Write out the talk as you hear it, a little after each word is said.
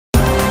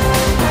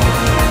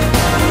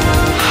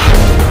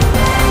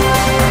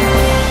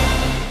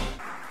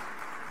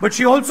But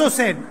she also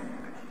said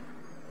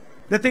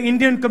that the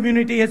Indian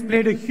community has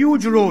played a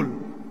huge role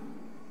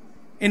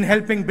in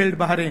helping build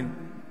Bahrain.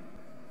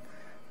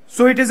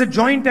 So it is a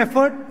joint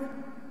effort,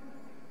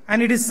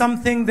 and it is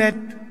something that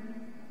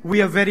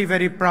we are very,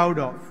 very proud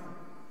of.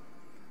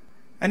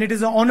 And it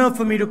is an honor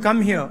for me to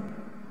come here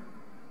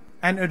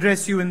and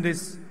address you in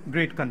this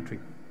great country.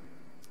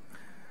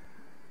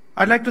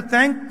 I'd like to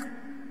thank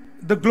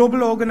the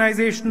Global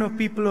Organization of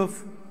People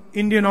of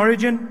Indian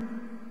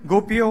Origin,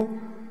 GOPIO,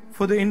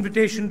 for the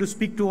invitation to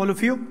speak to all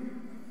of you.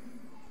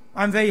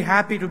 I'm very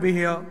happy to be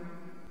here,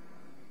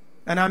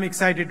 and I'm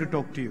excited to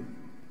talk to you.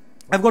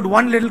 I've got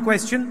one little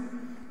question.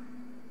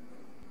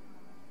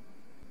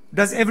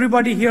 Does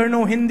everybody here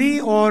know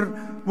Hindi, or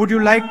would you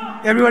like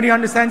everybody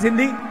understands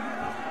Hindi?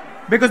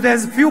 Because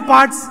there's few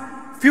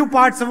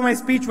parts of my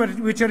speech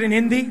which are in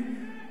Hindi,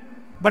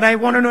 but I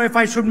want to know if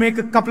I should make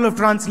a couple of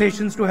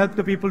translations to help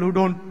the people who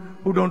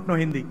don't know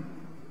Hindi.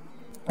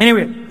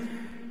 Anyway,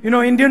 you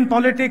know, Indian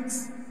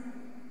politics,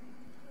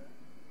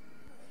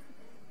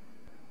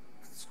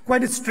 it's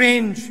quite a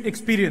strange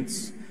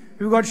experience.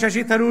 We've got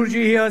Shashi Tharoor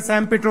ji here,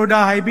 Sam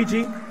Pitroda, Haibi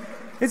ji.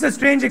 It's a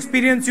strange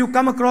experience. You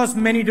come across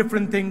many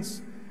different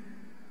things.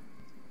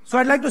 So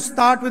I'd like to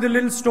start with a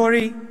little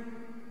story.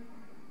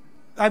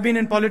 I've been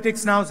in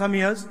politics now some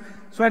years.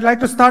 So I'd like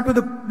to start with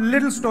a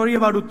little story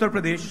about Uttar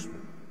Pradesh.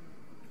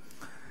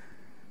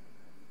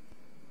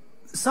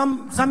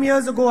 Some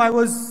years ago, I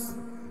was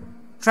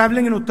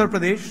traveling in Uttar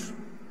Pradesh.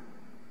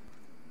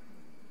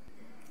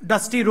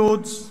 Dusty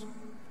roads.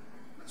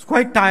 I was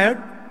quite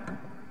tired.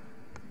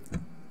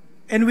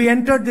 And we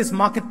entered this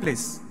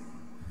marketplace.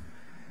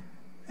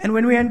 And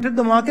when we entered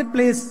the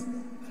marketplace,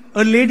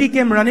 a lady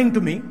came running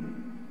to me.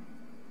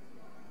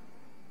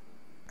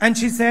 And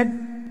she said,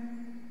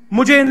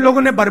 "मुझे इन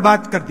लोगों ने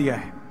बर्बाद कर दिया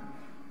है.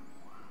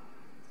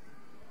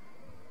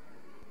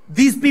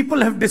 These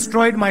people have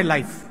destroyed my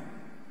life."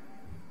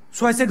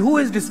 So I said, "Who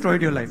has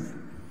destroyed your life?"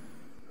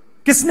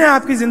 किसने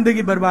आपकी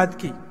जिंदगी बर्बाद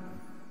की?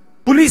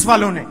 पुलिस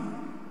वालों ने.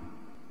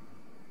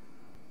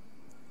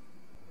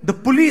 The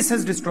police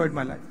has destroyed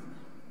my life.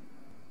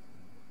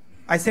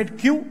 I said,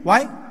 "क्यों?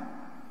 Why?"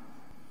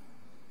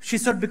 She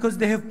said, "Because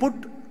they have put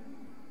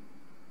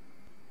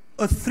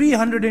a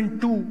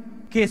 302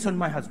 case on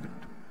my husband."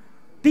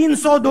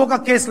 302 का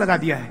case लगा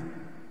दिया है.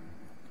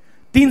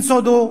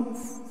 302,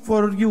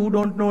 for you who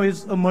don't know,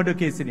 is a murder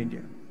case in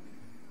India.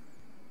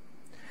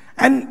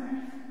 And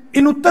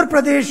in Uttar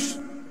Pradesh,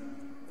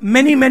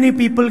 many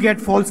people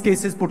get false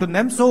cases put on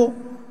them. So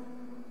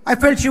I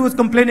felt she was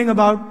complaining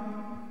about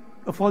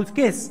a false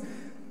case.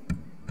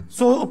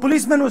 So a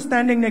policeman was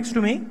standing next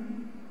to me,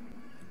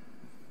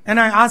 and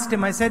I asked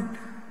him, I said,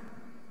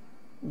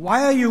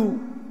 "Why are you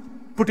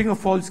putting a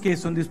false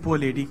case on this poor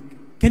lady?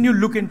 Can you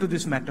look into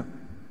this matter?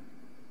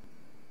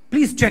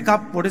 Please check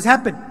up what has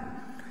happened."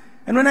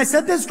 And when I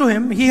said this to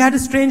him, he had a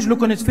strange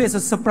look on his face, a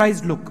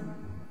surprised look.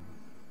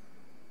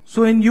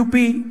 So in UP,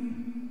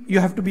 you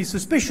have to be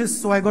suspicious,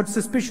 so I got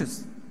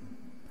suspicious.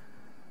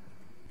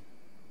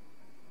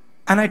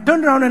 And I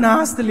turned around and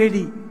asked the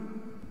lady,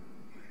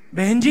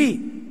 "बहन जी,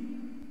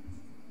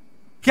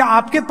 क्या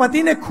आपके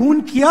पति ने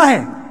खून किया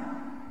है?"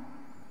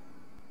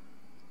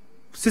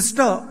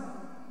 "Sister,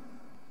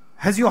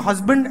 has your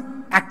husband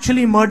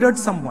actually murdered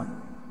someone?"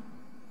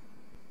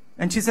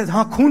 And she says,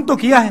 "हाँ, खून तो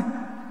किया है."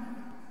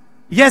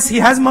 "Yes, he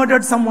has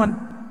murdered someone."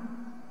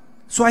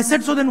 So I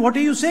said, "So then what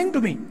are you saying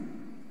to me?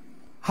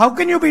 How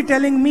can you be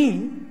telling me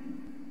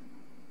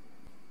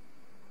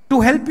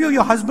to help you,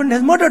 your husband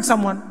has murdered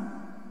someone?"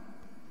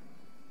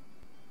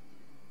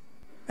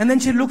 And then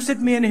she looks at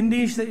me in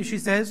Hindi, she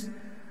says,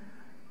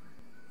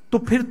 "तो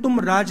फिर तुम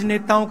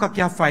राजनेताओं का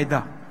क्या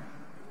फायदा?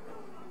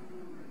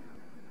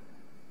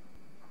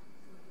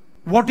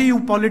 What are you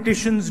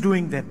politicians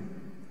doing then?"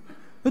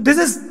 So this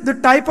is the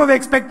type of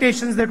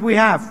expectations that we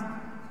have.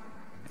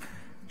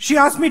 She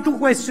asked me two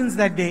questions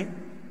that day.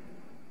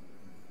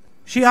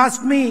 She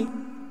asked me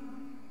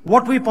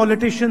what we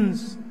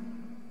politicians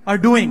are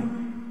doing.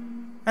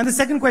 And the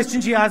second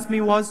question she asked me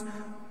was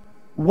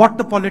what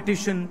the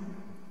politician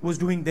was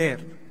doing there.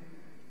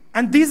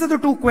 And these are the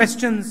two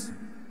questions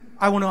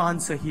I want to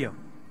answer here.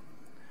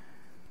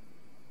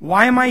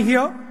 Why am I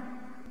here?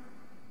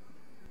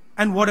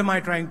 And what am I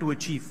trying to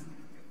achieve?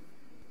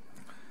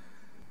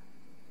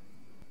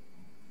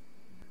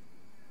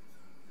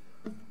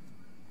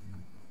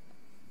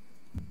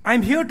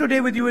 I'm here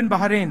today with you in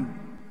Bahrain,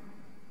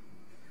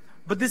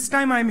 but this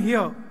time I'm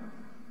here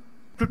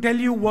to tell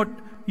you what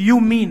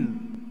you mean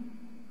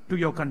to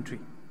your country,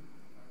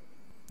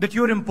 that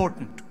you're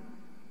important,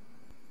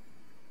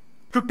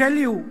 to tell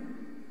you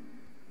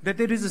that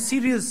there is a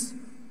serious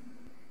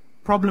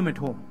problem at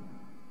home,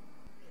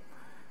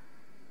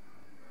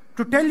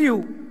 to tell you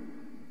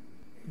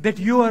that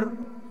you are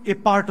a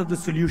part of the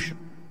solution,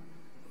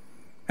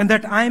 and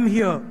that I'm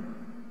here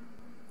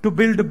to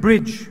build a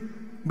bridge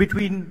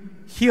between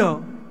here,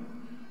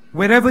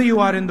 wherever you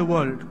are in the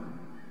world,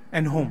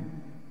 and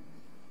home.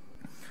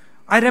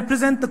 I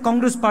represent the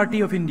Congress Party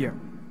of India,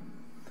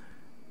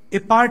 a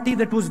party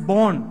that was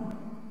born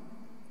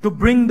to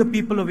bring the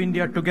people of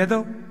India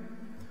together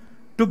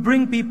to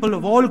bring people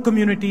of all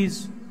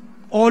communities,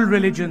 all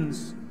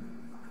religions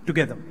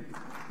together.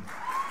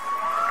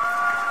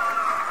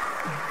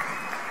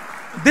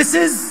 This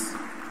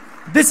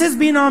has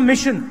been our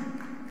mission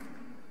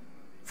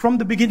from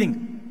the beginning.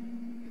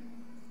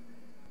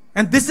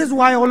 And this is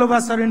why all of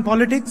us are in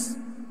politics,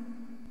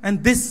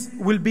 and this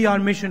will be our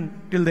mission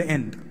till the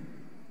end.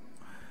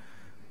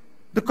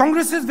 The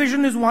Congress's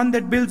vision is one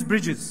that builds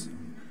bridges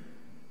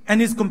and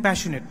is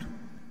compassionate.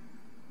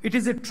 It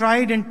is a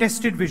tried and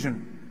tested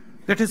vision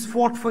that has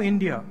fought for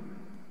India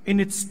in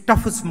its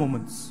toughest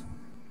moments.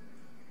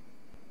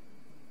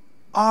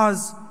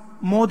 Ours,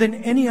 more than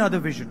any other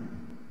vision,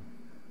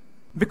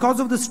 because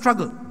of the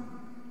struggle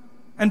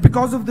and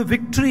because of the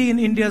victory in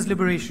India's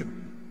liberation,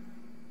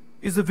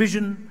 is a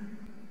vision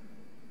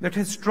that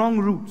has strong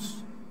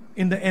roots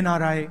in the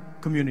NRI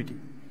community.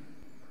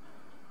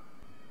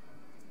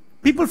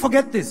 People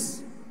forget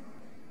this,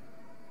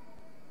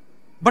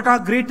 but our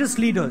greatest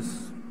leaders,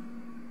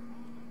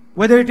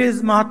 whether it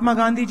is Mahatma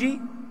Gandhi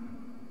ji,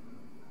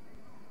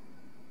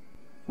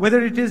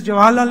 whether it is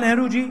Jawaharlal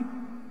Nehru ji,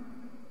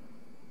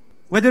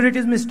 whether it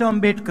is Mr.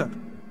 Ambedkar,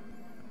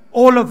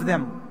 all of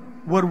them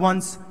were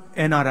once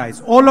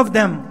NRIs. All of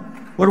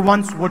them were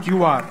once what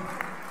you are.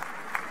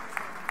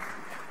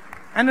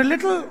 And a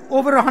little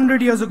over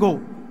 100 years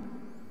ago,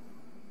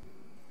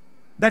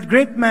 that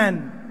great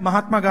man,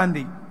 Mahatma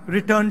Gandhi,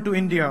 returned to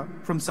India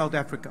from South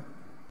Africa.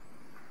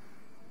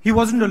 He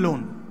wasn't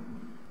alone.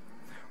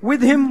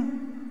 With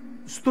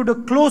him stood a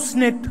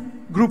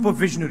close-knit group of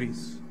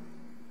visionaries,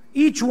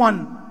 each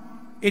one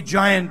a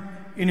giant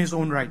in his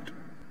own right.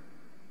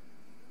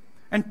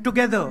 And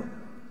together,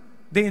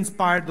 they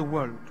inspired the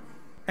world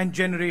and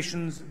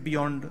generations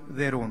beyond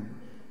their own.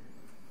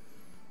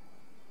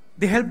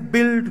 They helped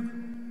build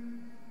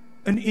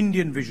an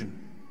Indian vision.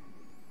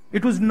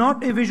 It was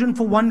not a vision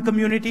for one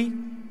community,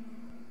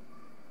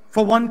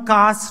 for one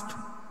caste,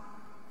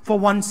 for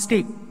one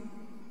state.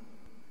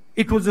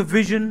 It was a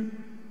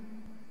vision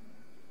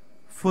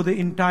for the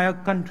entire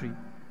country.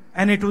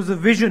 And it was a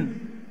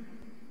vision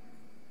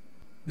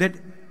that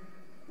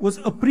was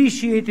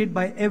appreciated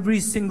by every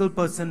single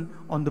person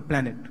on the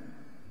planet.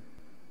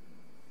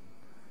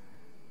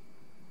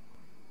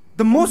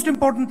 The most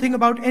important thing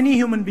about any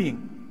human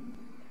being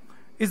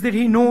is that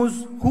he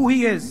knows who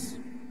he is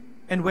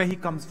and where he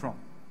comes from.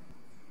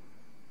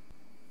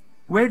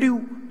 Where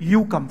do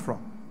you come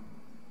from?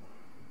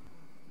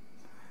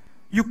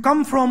 You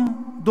come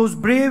from those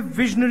brave,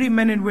 visionary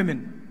men and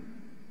women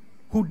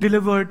who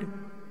delivered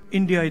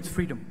India its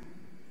freedom.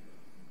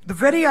 The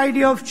very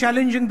idea of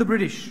challenging the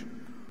British,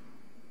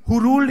 who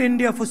ruled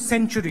India for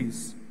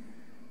centuries,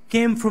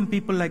 came from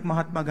people like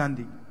Mahatma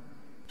Gandhi,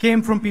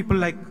 came from people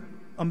like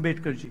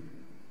Ambedkar ji.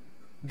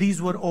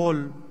 These were all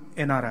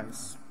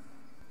NRIs.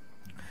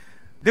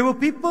 There were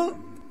people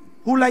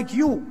who, like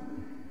you,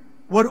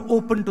 were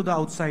open to the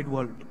outside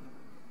world.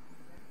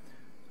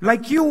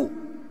 Like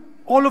you,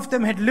 all of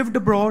them had lived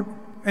abroad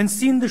and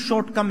seen the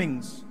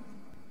shortcomings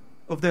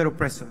of their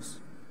oppressors.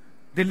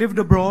 They lived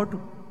abroad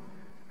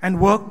and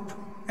worked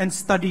and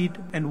studied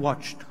and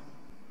watched.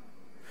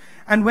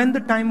 And when the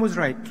time was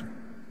right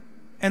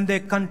and their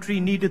country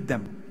needed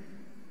them,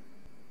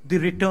 they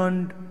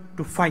returned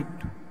to fight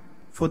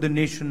for the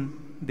nation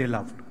they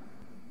loved.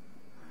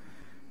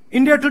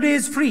 India today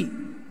is free,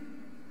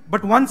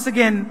 but once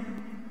again,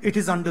 it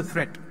is under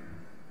threat.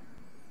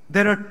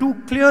 There are two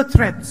clear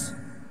threats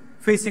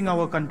facing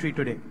our country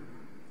today.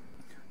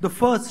 The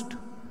first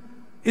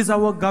is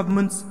our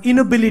government's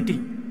inability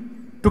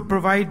to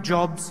provide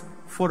jobs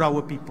for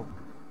our people.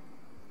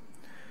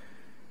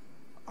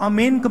 Our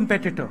main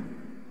competitor,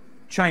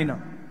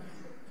 China,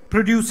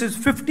 produces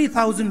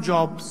 50,000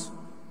 jobs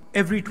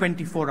every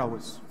 24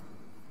 hours.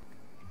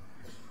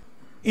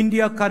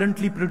 India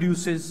currently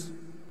produces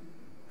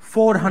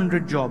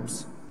 400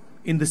 jobs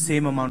in the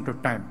same amount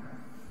of time.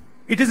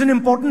 It is an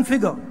important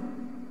figure,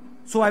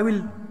 so I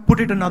will put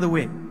it another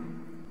way.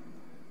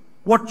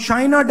 What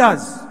China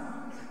does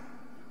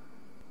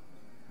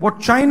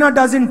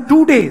in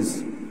 2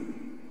 days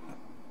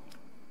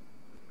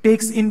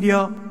takes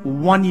India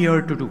 1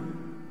 year to do.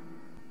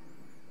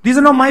 These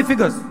are not my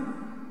figures.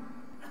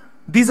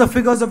 These are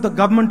figures of the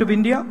government of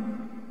India.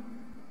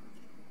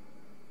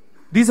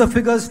 These are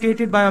figures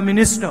stated by a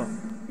minister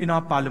in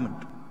our parliament.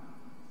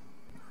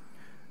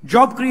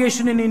 Job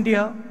creation in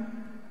India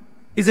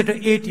is at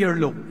an 8-year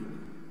low.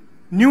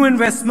 New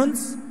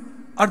investments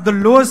are the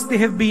lowest they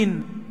have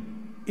been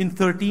in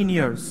 13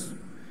 years.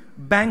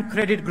 Bank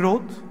credit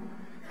growth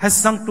has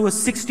sunk to a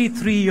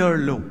 63-year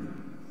low.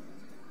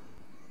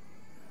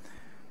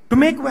 To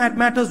make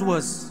matters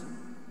worse,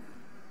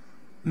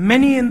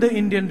 many in the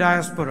Indian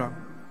diaspora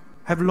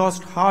have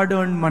lost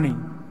hard-earned money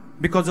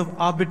because of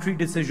arbitrary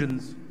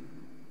decisions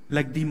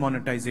like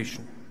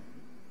demonetization.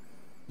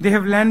 They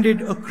have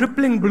landed a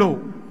crippling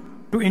blow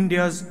to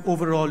India's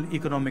overall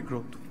economic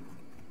growth.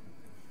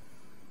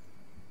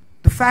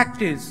 The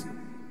fact is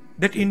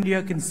that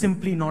India can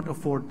simply not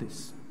afford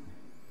this.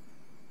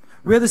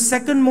 We are the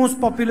second most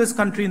populous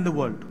country in the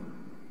world.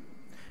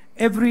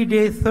 Every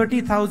day,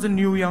 30,000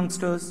 new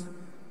youngsters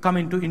come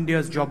into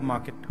India's job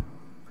market.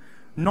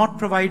 Not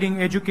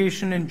providing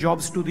education and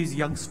jobs to these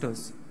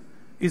youngsters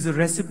is a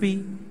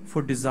recipe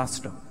for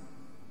disaster.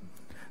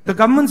 The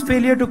government's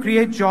failure to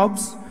create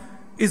jobs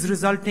is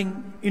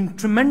resulting in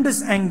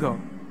tremendous anger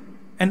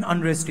and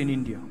unrest in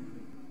India.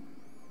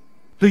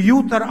 The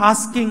youth are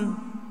asking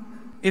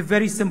a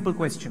very simple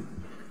question.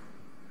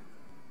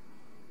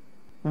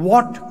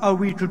 What are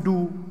we to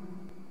do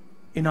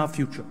in our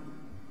future?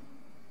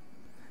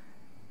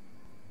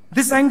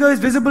 This anger is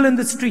visible in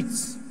the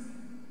streets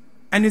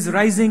and is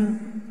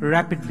rising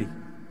rapidly.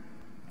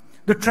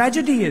 The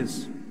tragedy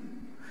is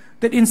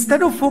that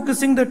instead of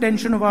focusing the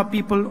attention of our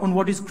people on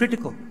what is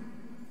critical,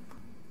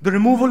 the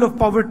removal of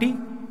poverty,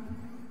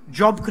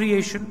 job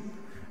creation,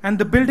 and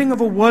the building of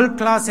a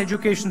world-class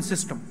education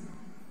system,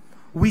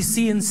 we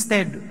see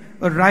instead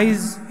a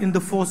rise in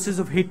the forces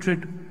of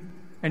hatred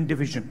and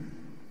division.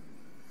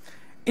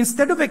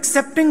 Instead of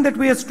accepting that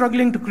we are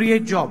struggling to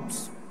create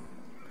jobs,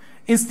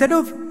 instead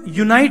of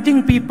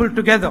uniting people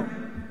together,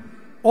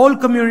 all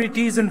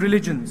communities and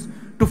religions,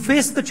 to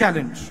face the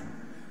challenge,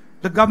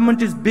 the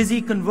government is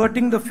busy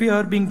converting the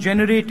fear being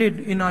generated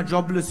in our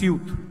jobless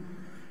youth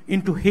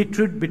into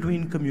hatred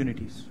between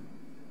communities.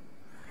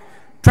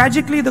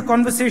 Tragically, the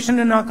conversation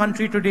in our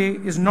country today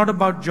is not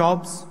about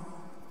jobs,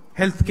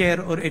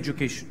 healthcare, or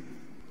education.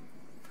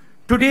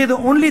 Today, the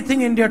only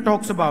thing India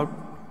talks about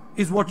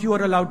is what you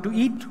are allowed to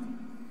eat,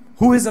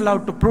 who is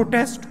allowed to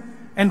protest,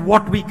 and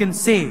what we can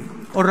say,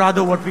 or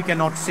rather what we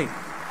cannot say.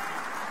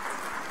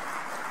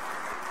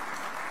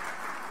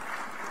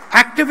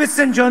 Activists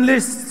and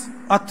journalists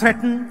are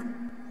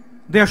threatened,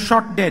 they are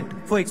shot dead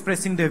for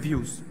expressing their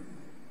views.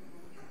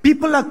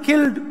 People are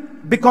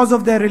killed because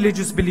of their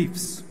religious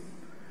beliefs.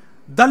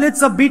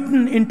 Dalits are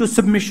beaten into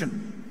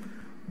submission.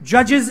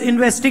 Judges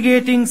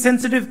investigating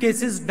sensitive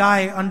cases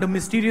die under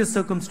mysterious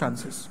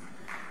circumstances.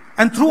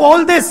 And through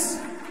all this,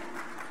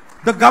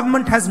 the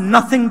government has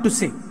nothing to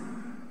say.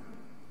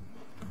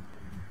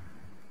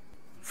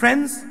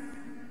 Friends,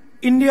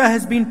 India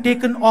has been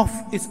taken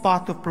off its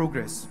path of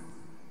progress.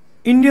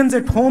 Indians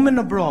at home and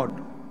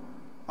abroad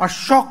are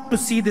shocked to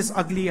see this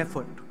ugly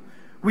effort,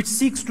 which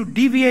seeks to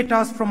deviate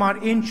us from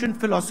our ancient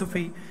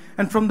philosophy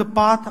and from the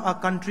path our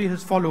country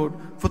has followed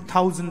for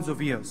thousands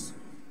of years.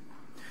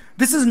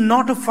 This is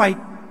not a fight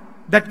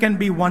that can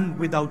be won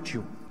without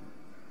you.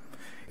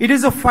 It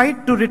is a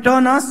fight to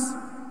return us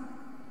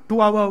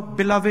to our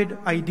beloved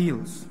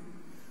ideals.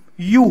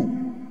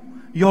 You,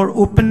 your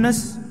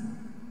openness,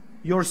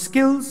 your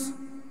skills,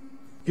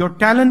 your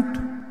talent,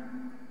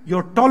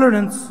 your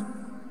tolerance,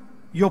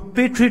 your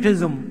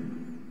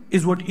patriotism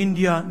is what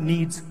India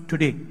needs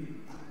today.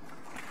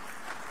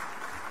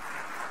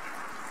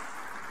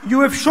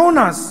 You have shown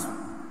us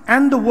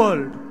and the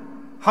world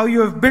how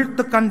you have built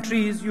the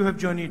countries you have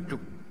journeyed to.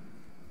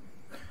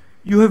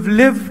 You have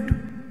lived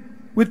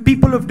with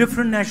people of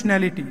different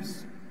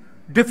nationalities,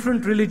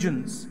 different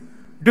religions,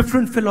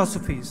 different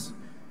philosophies,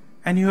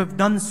 and you have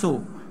done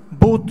so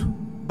both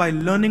by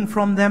learning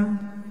from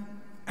them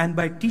and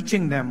by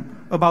teaching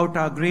them about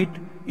our great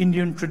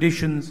Indian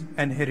traditions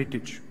and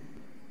heritage.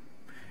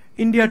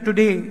 India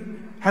today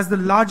has the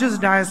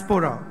largest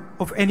diaspora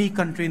of any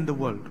country in the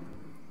world.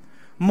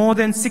 More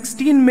than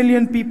 16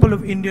 million people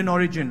of Indian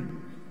origin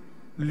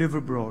live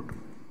abroad.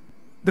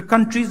 The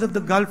countries of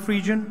the Gulf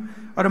region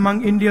are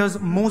among India's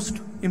most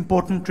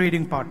important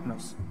trading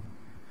partners.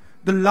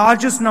 The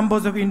largest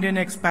numbers of Indian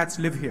expats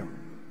live here.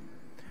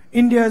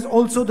 India is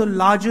also the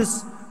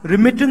largest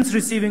remittance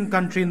receiving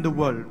country in the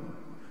world.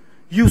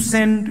 You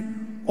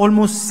send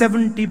almost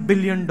 $70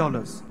 billion.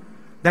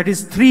 That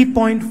is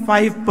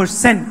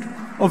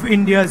 3.5% of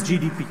India's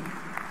GDP.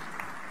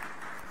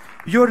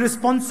 You're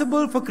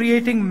responsible for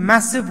creating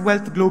massive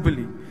wealth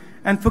globally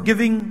and for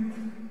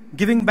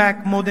giving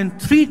back more than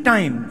 3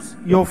 times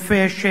your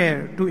fair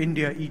share to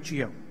India each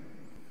year.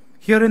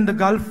 Here in the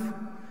Gulf,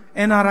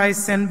 NRIs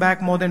send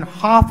back more than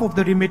half of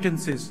the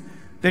remittances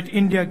that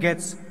India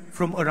gets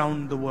from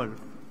around the world.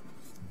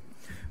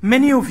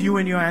 Many of you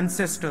and your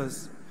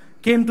ancestors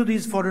came to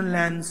these foreign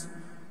lands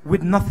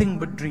with nothing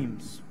but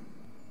dreams.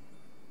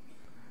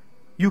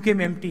 You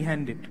came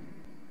empty-handed.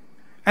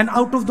 And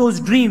out of those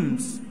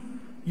dreams,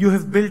 you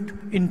have built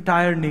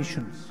entire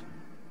nations.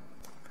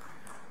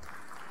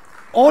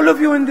 All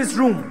of you in this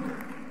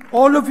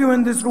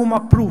room are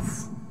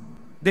proof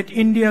that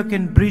India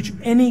can bridge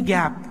any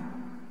gap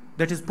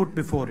that is put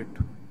before it.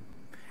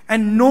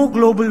 And no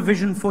global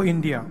vision for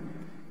India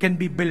can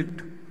be built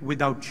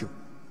without you.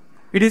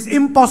 It is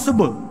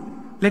impossible,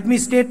 let me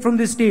state from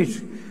this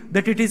stage,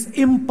 that it is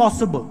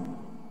impossible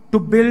to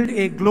build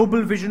a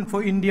global vision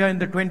for India in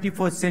the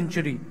 21st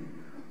century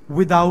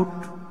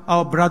without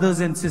our brothers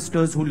and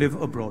sisters who live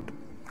abroad.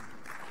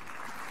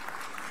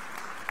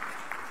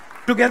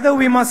 Together,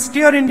 we must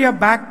steer India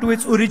back to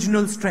its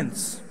original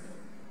strengths.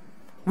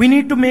 We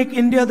need to make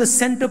India the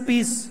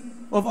centerpiece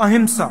of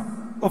ahimsa,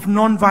 of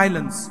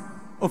non-violence,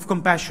 of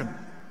compassion.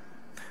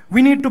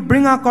 We need to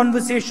bring our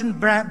conversation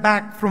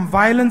back from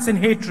violence and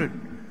hatred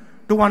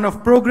to one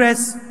of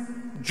progress,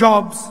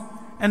 jobs,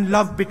 and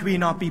love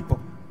between our people.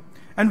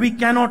 And we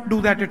cannot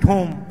do that at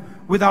home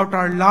without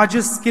our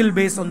largest skill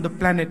base on the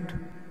planet,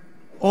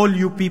 all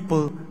you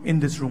people in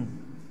this room.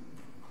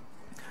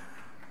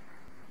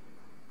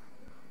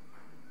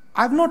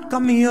 I've not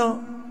come here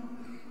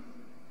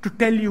to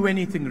tell you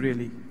anything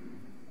really.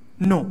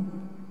 No.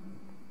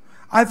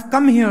 I've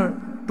come here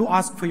to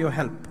ask for your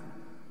help.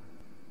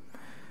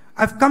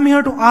 I've come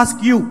here to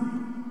ask you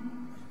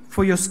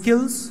for your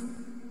skills,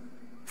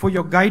 for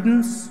your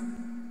guidance,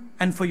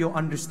 and for your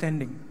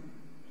understanding.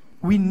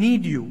 We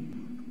need you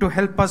to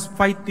help us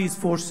fight these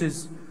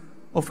forces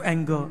of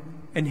anger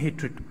and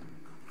hatred.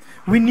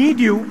 We need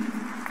you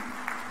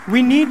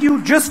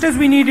just as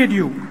we needed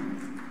you,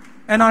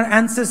 and our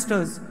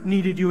ancestors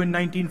needed you in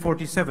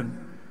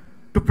 1947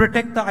 to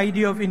protect the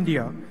idea of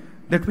India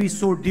that we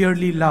so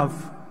dearly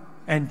love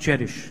and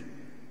cherish.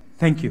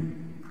 Thank you.